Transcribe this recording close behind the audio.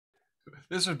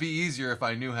This would be easier if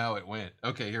I knew how it went.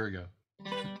 Okay, here we go.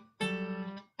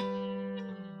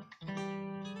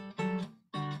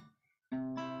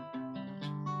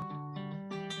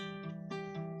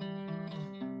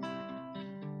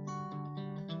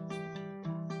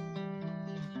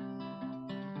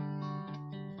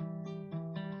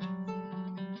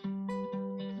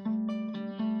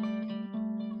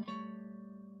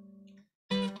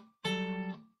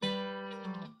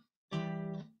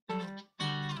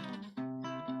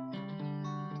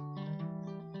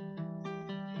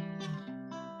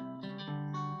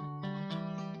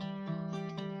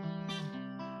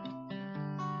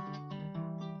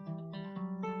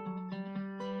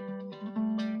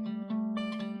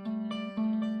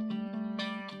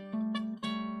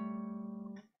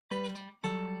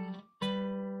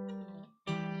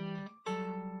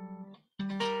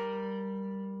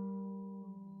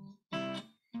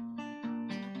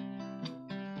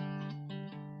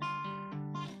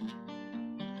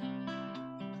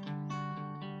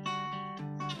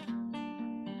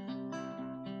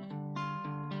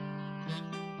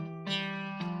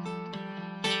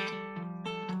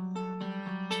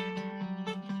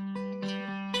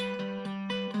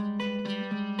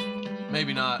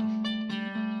 Maybe not.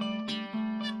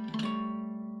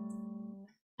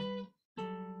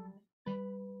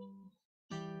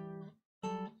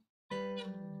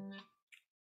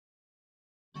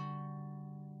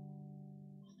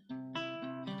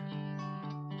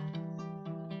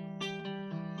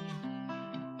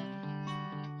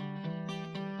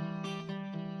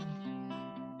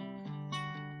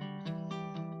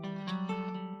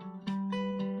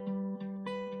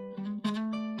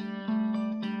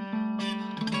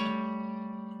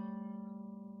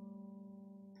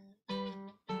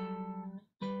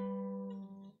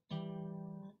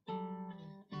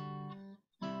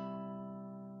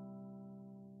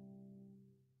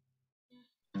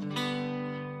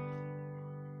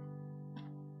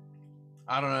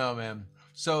 I don't know, man.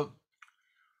 So,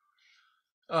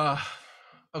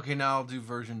 okay, now I'll do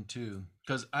version 2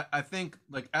 because I think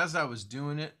like as I was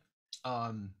doing it,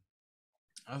 as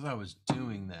I was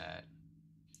doing that,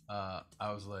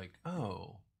 I was like,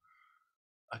 oh,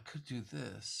 I could do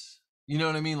this. You know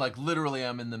what I mean? Like literally,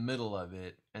 I'm in the middle of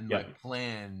it, and my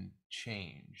plan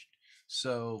changed.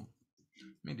 So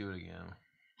let me do it again.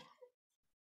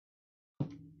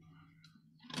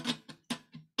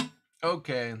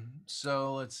 Okay,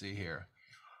 so let's see here.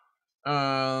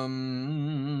 Oh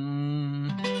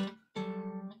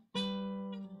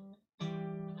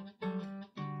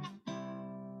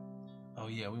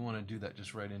yeah, we want to do that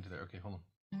just right into there. Okay, hold on.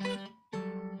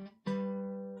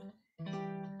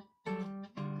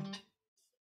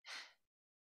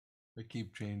 I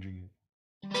keep changing it.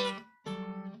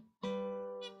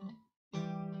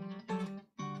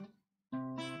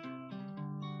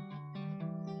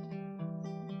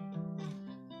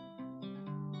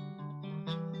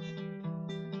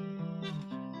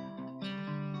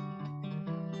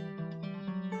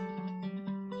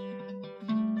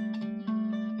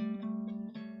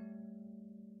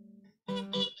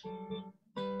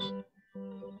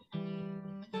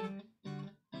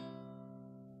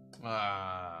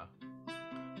 Ah,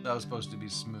 that was supposed to be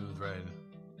smooth, right?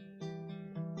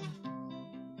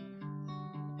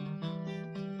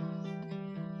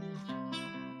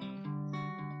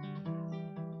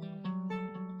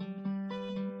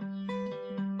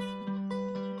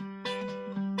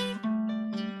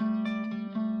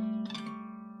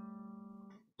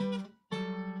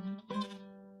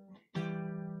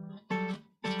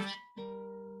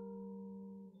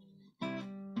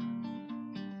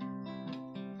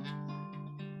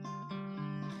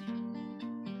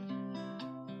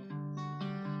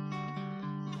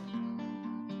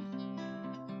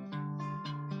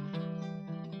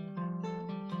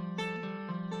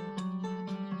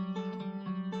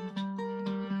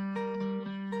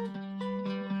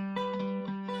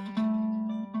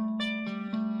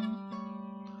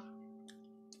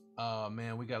 Oh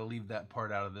man, we got to leave that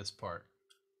part out of this part.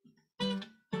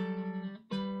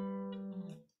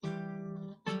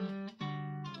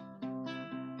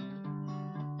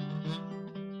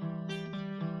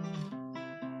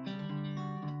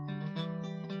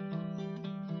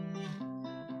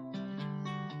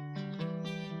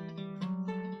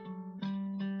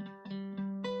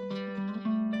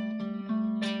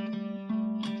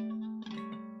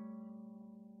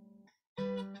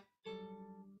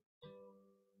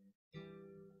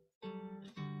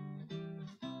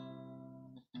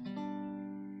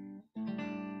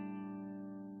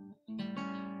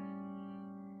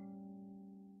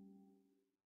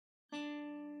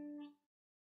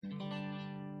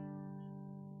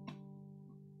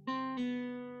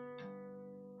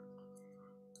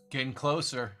 Getting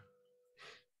closer.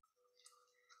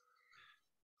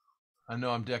 I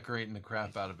know I'm decorating the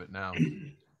crap out of it now.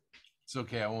 It's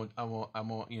okay. I won't.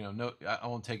 You know, no. I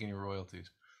won't take any royalties.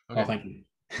 Okay. Oh, thank you.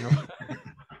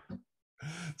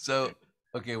 So,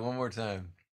 okay, one more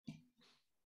time.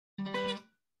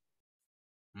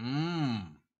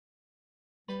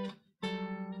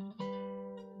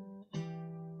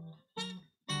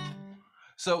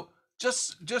 So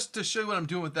just to show you what I'm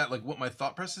doing with that, like what my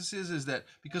thought process is that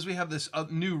because we have this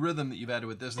new rhythm that you've added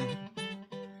with this,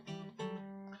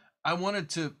 I wanted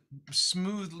to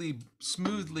smoothly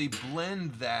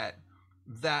blend that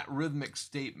rhythmic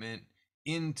statement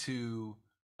into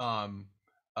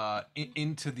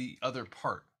into the other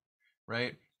part,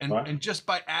 right? And just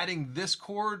by adding this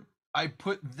chord, I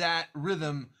put that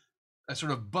rhythm, I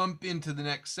sort of bump into the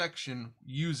next section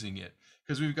using it,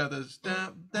 because we've got this da,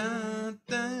 da,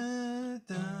 da,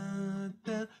 da,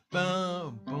 da,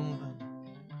 boom, boom.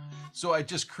 So I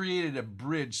just created a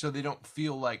bridge so they don't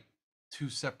feel like two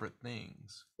separate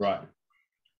things. Right.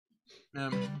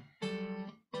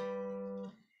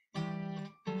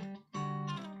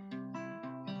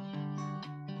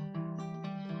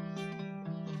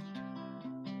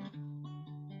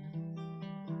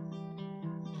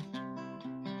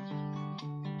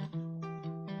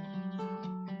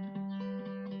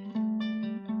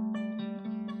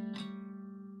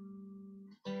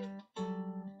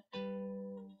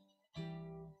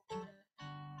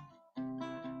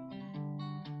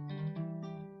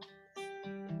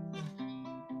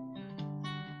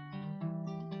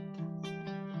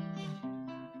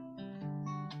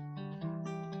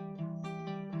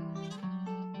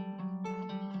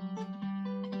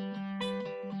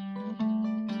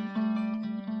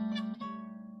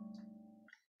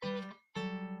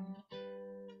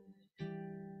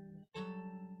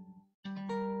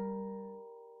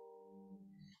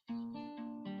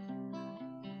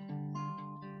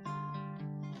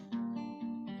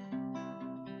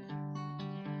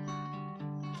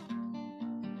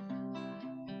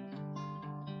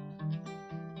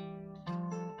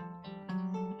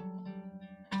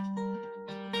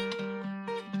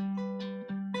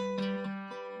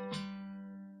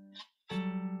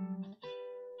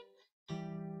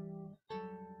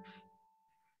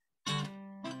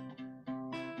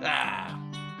 Ah.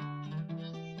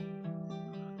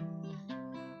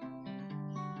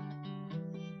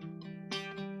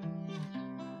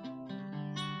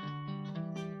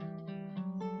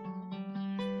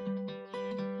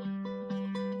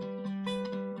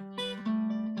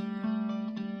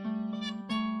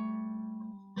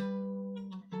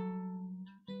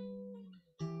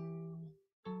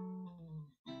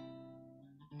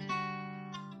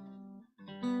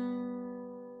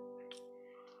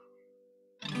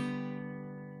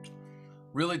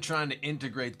 Really trying to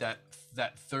integrate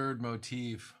that third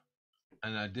motif,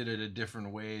 and I did it a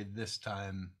different way this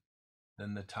time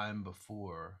than the time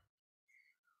before.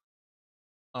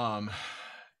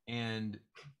 And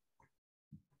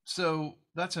so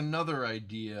that's another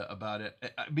idea about it,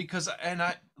 because, and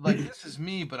I like, this is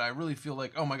me, but I really feel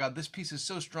like, oh my god, this piece is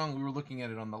so strong. We were looking at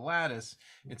it on the lattice.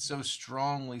 It's so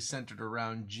strongly centered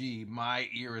around G. My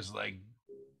ear is like,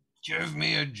 give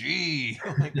me a G.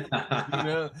 Like, you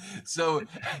know. So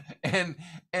and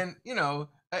you know,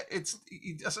 it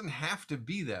doesn't have to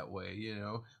be that way, you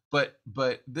know, but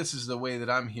this is the way that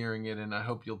I'm hearing it, and I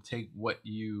hope you'll take what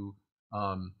you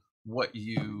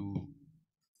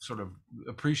sort of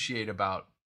appreciate about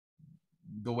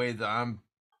the way that I'm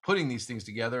putting these things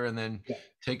together, and then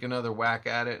take another whack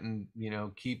at it, and, you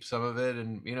know, keep some of it,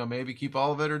 and, you know, maybe keep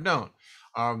all of it or don't.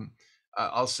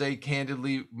 I'll say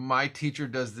candidly, my teacher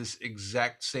does this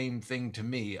exact same thing to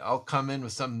me. I'll come in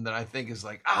with something that I think is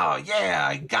like, oh yeah,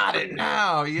 I got it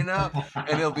now, you know,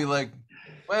 and he'll be like,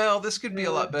 well, this could be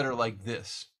a lot better like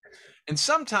this. And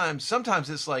sometimes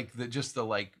it's like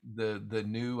the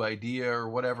new idea or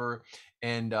whatever,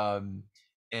 and so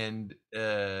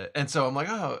I'm like,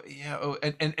 oh yeah, oh,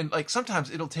 and like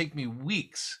sometimes it'll take me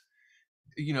weeks,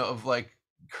 you know, of like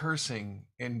cursing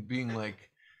and being like,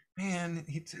 man,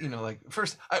 you know, like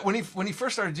first when he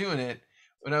first started doing it,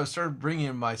 when I started bringing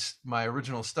in my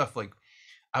original stuff, like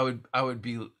I would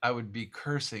be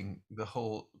cursing the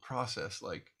whole process,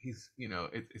 like he's, you know,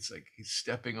 it's like he's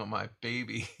stepping on my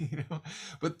baby, you know.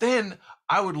 But then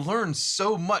I would learn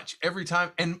so much every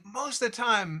time, and most of the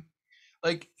time,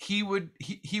 like he would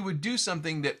do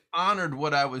something that honored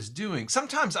what I was doing.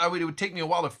 Sometimes it would take me a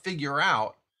while to figure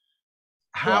out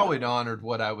how it honored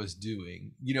what I was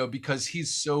doing, you know, because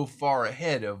he's so far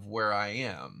ahead of where I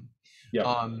am.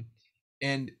 Yeah.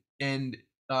 And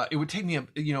it would take me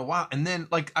a while, and then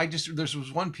like there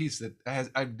was one piece that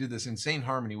I did this insane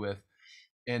harmony with,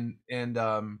 and and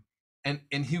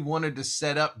he wanted to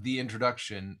set up the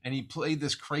introduction, and he played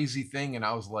this crazy thing, and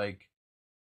I was like,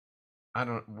 I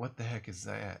don't, what the heck is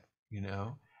that, you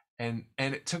know? And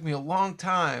it took me a long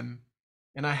time,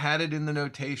 and I had it in the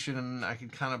notation, and I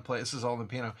could kind of play. This is all on the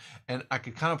piano, and I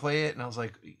could kind of play it, and I was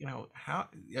like, how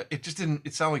it just didn't.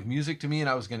 It sounded like music to me, and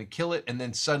I was going to kill it, and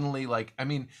then suddenly, like, I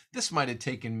mean, this might have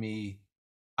taken me,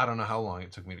 I don't know how long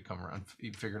it took me to come around,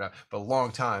 figure it out, but a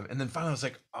long time, and then finally I was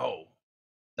like, oh,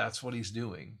 that's what he's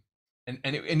doing,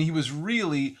 and he was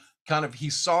really kind of, he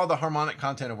saw the harmonic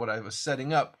content of what I was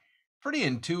setting up pretty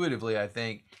intuitively, I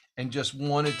think, and just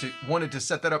wanted to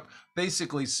set that up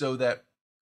basically so that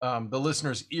the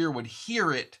listener's ear would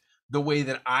hear it the way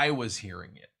that I was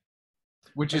hearing it,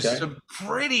 which is some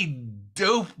pretty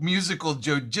dope musical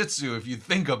jujitsu if you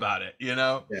think about it,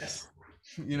 Yes.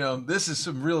 This is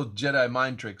some real Jedi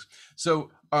mind tricks. So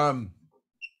I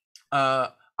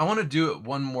want to do it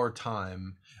one more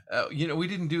time. We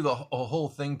didn't do the whole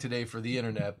thing today for the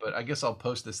internet, but I guess I'll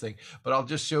post this thing. But I'll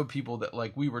just show people that,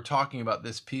 like, we were talking about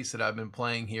this piece that I've been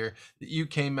playing here, that you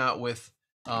came out with.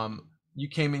 You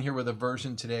came in here with a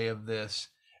version today of this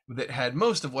that had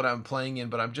most of what I'm playing in,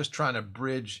 but I'm just trying to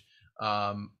bridge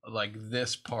like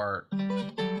this part.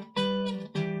 And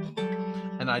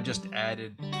I just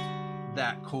added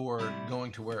that chord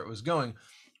going to where it was going.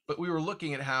 But we were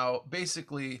looking at how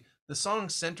basically the song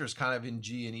centers kind of in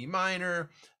G and E minor,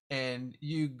 and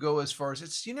you go as far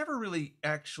as you never really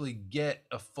actually get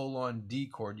a full-on D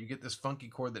chord. You get this funky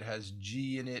chord that has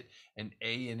G in it and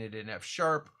A in it and F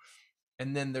sharp.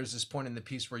 And then there's this point in the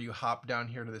piece where you hop down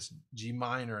here to this G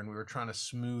minor, and we were trying to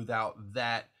smooth out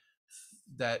that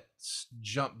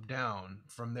jump down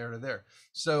from there to there.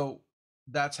 So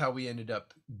that's how we ended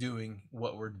up doing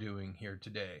what we're doing here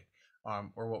today,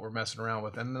 or what we're messing around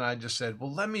with. And then I just said,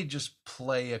 well, let me just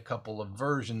play a couple of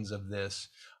versions of this,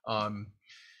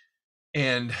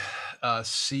 and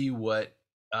see what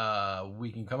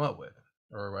we can come up with,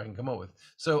 or I can come up with.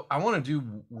 So I want to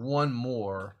do one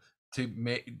more to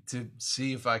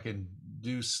see if I can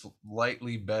do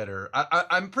slightly better.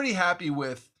 I'm pretty happy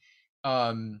with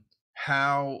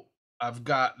how I've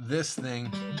got this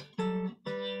thing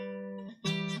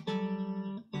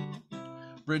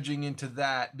bridging into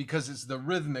that, because it's the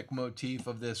rhythmic motif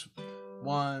of this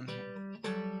 1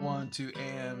 1 2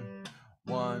 and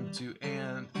 1 2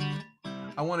 and.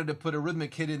 I wanted to put a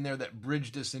rhythmic hit in there that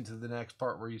bridged us into the next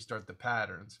part where you start the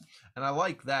patterns, and I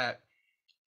like that.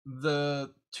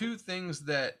 The two things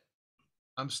that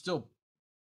I'm still,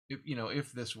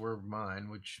 if this were mine,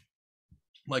 which,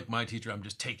 like my teacher, I'm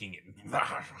just taking it.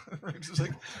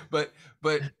 but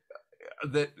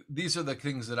that these are the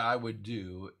things that I would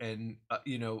do, and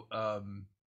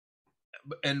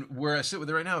and where I sit with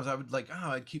it right now is I would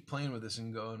I'd keep playing with this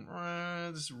and going,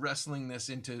 just wrestling this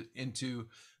into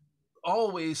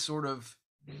always sort of,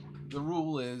 the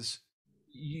rule is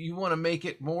you want to make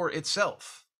it more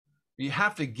itself. You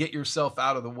have to get yourself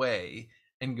out of the way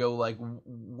and go, like,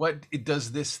 what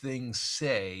does this thing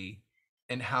say,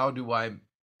 and how do I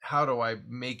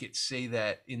make it say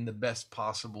that in the best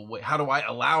possible way? How do I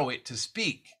allow it to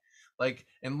speak?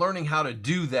 And learning how to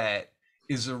do that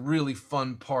is a really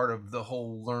fun part of the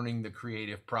whole learning the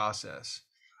creative process,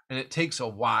 and it takes a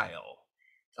while.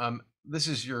 This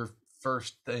is your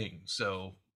first thing,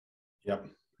 so yep,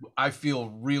 I feel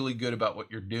really good about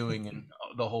what you're doing and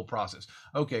the whole process.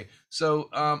 Okay, so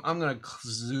I'm gonna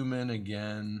zoom in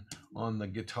again on the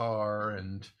guitar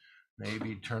and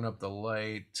maybe turn up the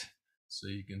light so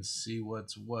you can see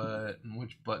what's what and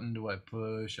which button do I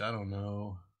push. I don't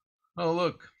know. Oh,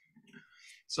 look,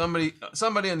 somebody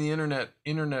in the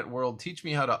internet world, teach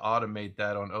me how to automate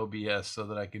that on OBS so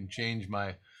that I can change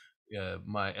my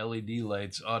my LED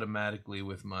lights automatically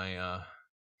with my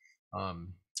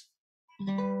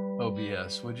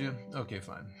OBS, would you? Okay,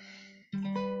 fine.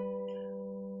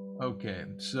 Okay,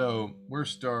 so we're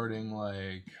starting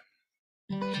like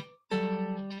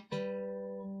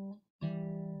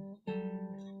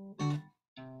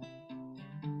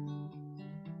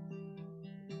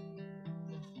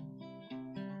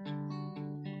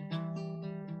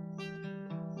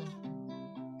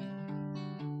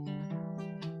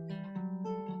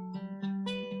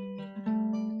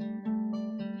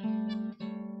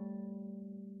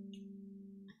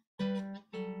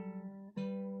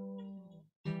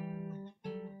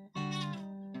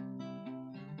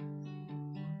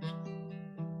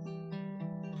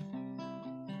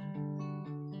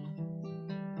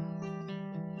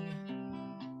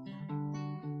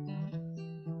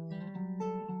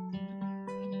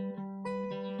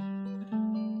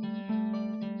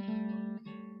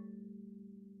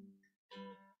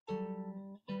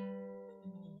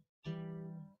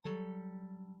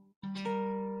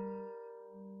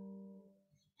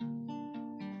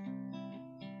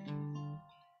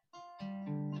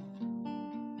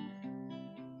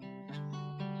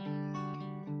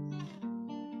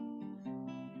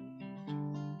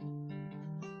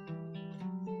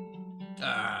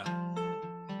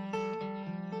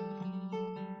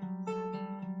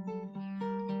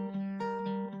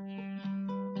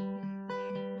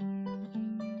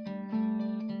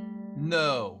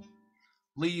No,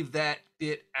 leave that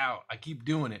bit out. I keep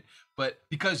doing it, but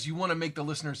because you want to make the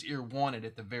listener's ear want it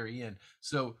at the very end.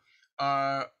 So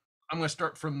I'm going to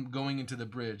start from going into the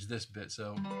bridge, this bit.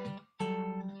 So.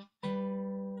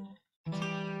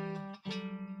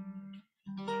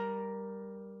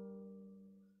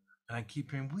 And I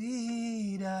keep hearing,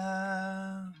 weed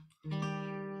up.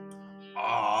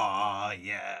 Oh,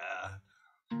 yeah.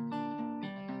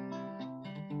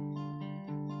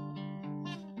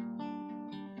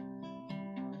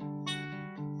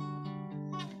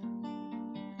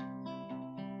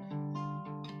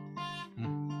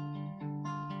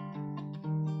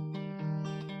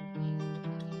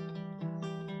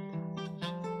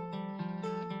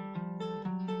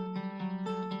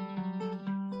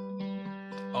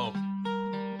 Oh.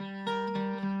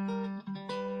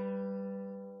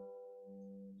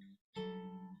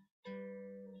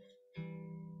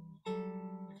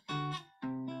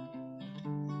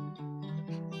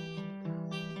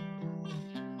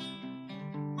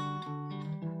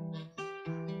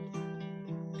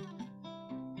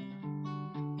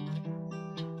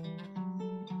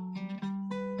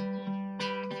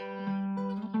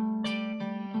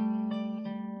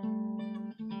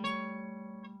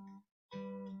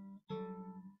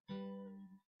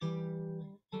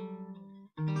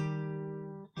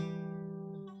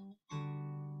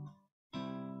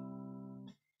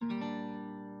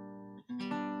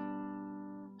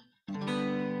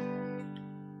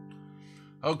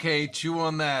 Okay, chew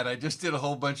on that. I just did a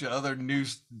whole bunch of other new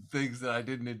things that I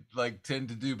didn't like tend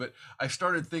to do, but I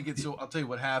started thinking. So I'll tell you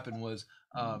what happened was,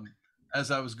 as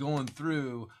I was going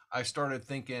through, I started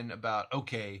thinking about,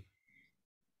 okay,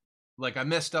 like I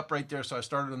messed up right there, so I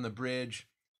started on the bridge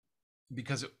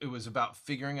because it was about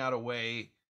figuring out a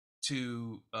way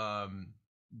to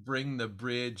bring the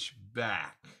bridge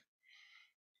back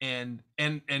and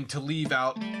to leave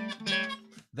out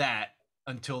that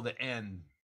until the end,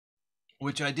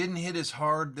 which I didn't hit as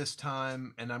hard this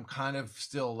time. And I'm kind of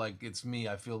still like, it's me.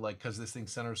 I feel like because this thing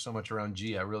centers so much around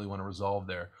G, I really want to resolve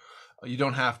there. You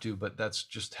don't have to, but that's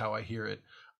just how I hear it.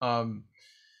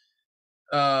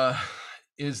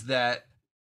 Is that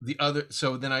the other?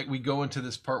 So then we go into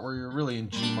this part where you're really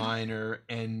in G minor,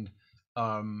 and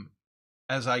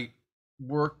as I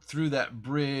worked through that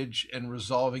bridge and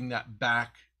resolving that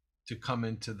back to come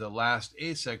into the last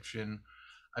A section,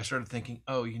 I started thinking,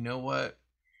 oh, you know what?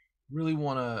 Really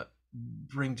want to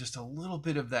bring just a little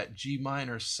bit of that G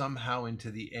minor somehow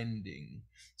into the ending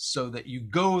so that you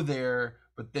go there,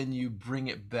 but then you bring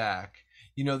it back.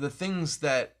 You know, the things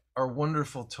that are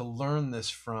wonderful to learn this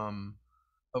from,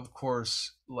 of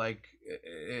course, like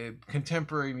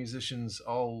contemporary musicians,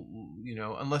 all, you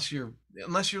know, unless you're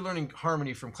learning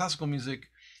harmony from classical music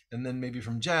and then maybe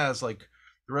from jazz, like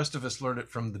the rest of us learn it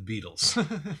from the Beatles,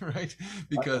 right?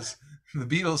 Because the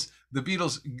Beatles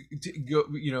go,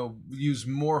 you know, use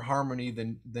more harmony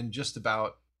than just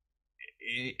about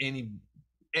any.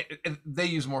 They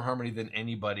use more harmony than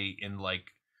anybody in like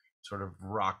sort of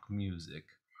rock music,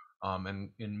 and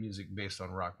in music based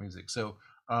on rock music. So,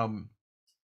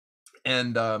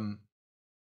 and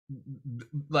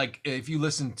like if you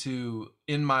listen to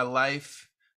In My Life,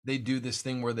 they do this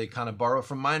thing where they kind of borrow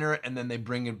from minor and then they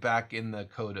bring it back in the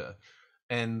coda.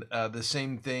 And the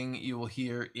same thing you will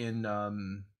hear in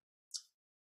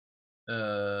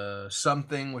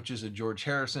Something, which is a George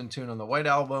Harrison tune on the White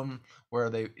Album, where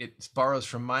it borrows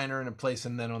from minor in a place,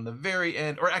 and then on the very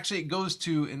end, or actually it goes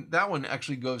to, and that one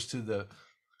actually goes to the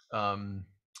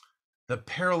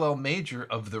parallel major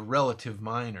of the relative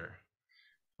minor.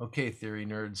 Okay, theory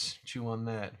nerds, chew on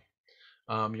that.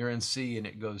 You're in C and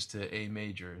it goes to A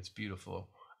major. It's beautiful.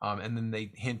 And then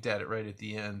they hint at it right at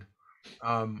the end.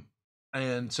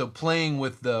 And so playing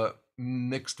with the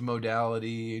mixed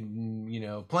modality, you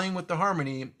know, playing with the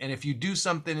harmony. And if you do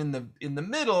something in the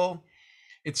middle,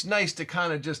 it's nice to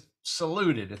kind of just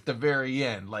salute it at the very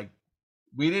end. Like,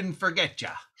 we didn't forget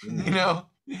ya, you know?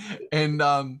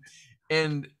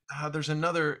 And there's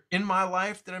another In My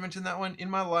Life. Did I mention that one? In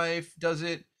My Life does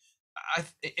it.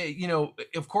 You know,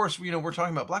 of course, you know, we're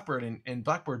talking about Blackbird, and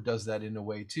Blackbird does that in a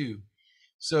way too.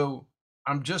 So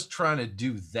I'm just trying to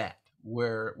do that,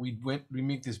 where we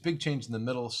make this big change in the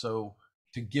middle, so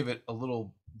to give it a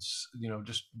little, you know,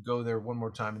 just go there one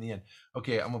more time in the end.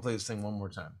 Okay, I'm gonna play this thing one more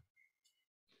time.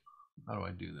 How do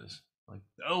I do this? Like,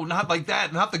 oh, not like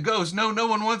that, not the ghost. No, no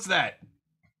one wants that.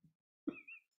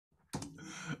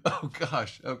 Oh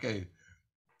gosh. Okay,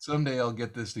 someday I'll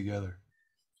get this together.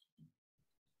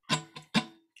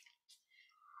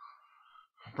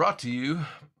 Brought to you.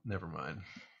 Never mind.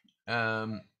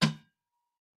 How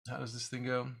does this thing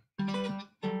go?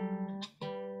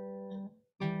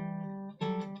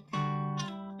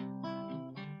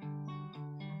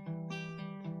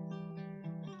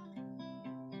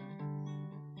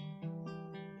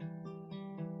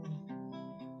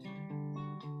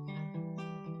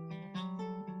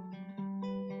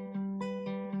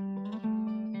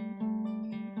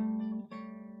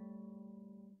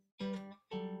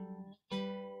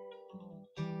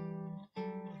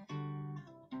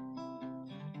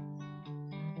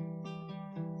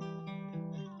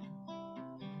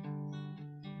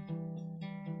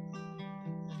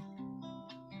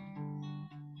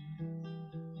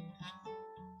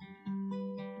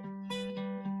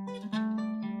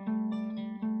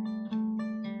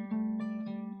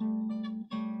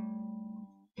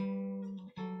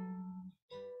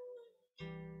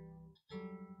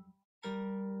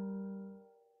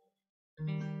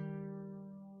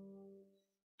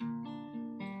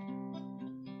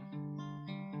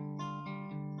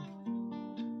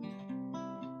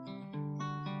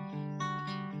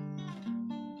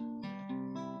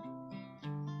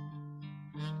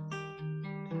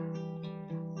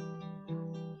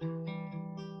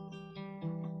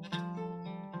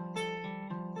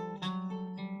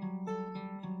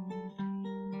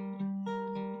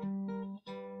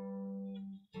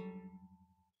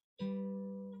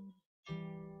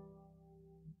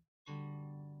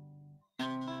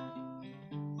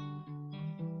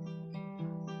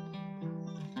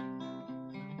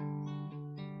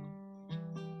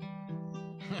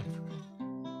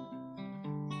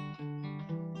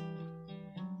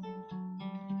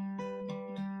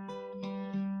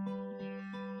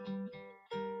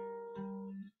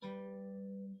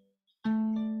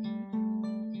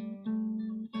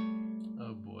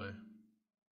 Oh boy.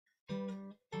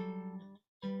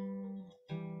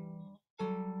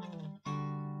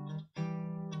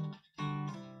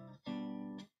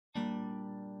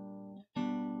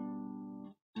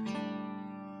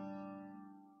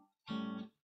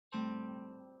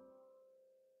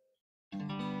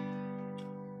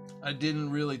 I didn't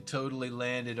really totally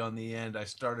land it on the end. I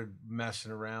started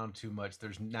messing around too much.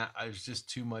 There's just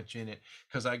too much in it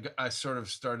because I sort of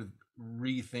started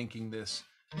rethinking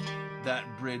that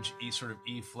bridge sort of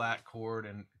E flat chord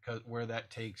and where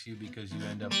that takes you because you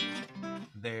end up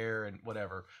there and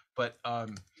whatever. But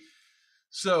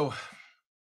so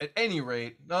at any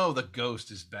rate, oh, the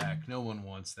ghost is back. No one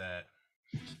wants that.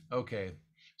 Okay,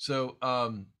 so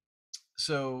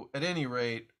so at any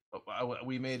rate,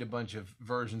 we made a bunch of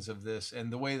versions of this, and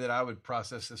the way that I would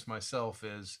process this myself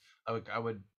is I would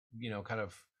kind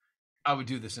of I would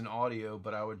do this in audio,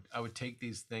 but I would take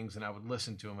these things and I would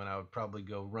listen to them, and I would probably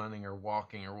go running or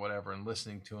walking or whatever and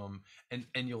listening to them, and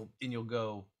you'll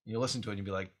listen to it and you'll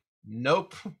be like,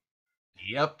 nope,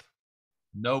 yep,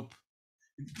 nope,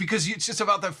 because it's just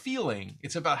about the feeling.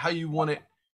 It's about how you want it.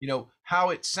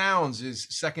 How it sounds is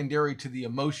secondary to the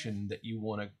emotion that you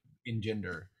want to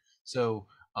engender. So,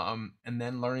 and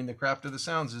then learning the craft of the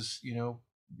sounds is,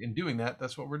 in doing that,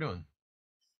 that's what we're doing.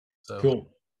 So, cool.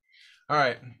 All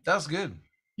right, that's good.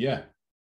 Yeah.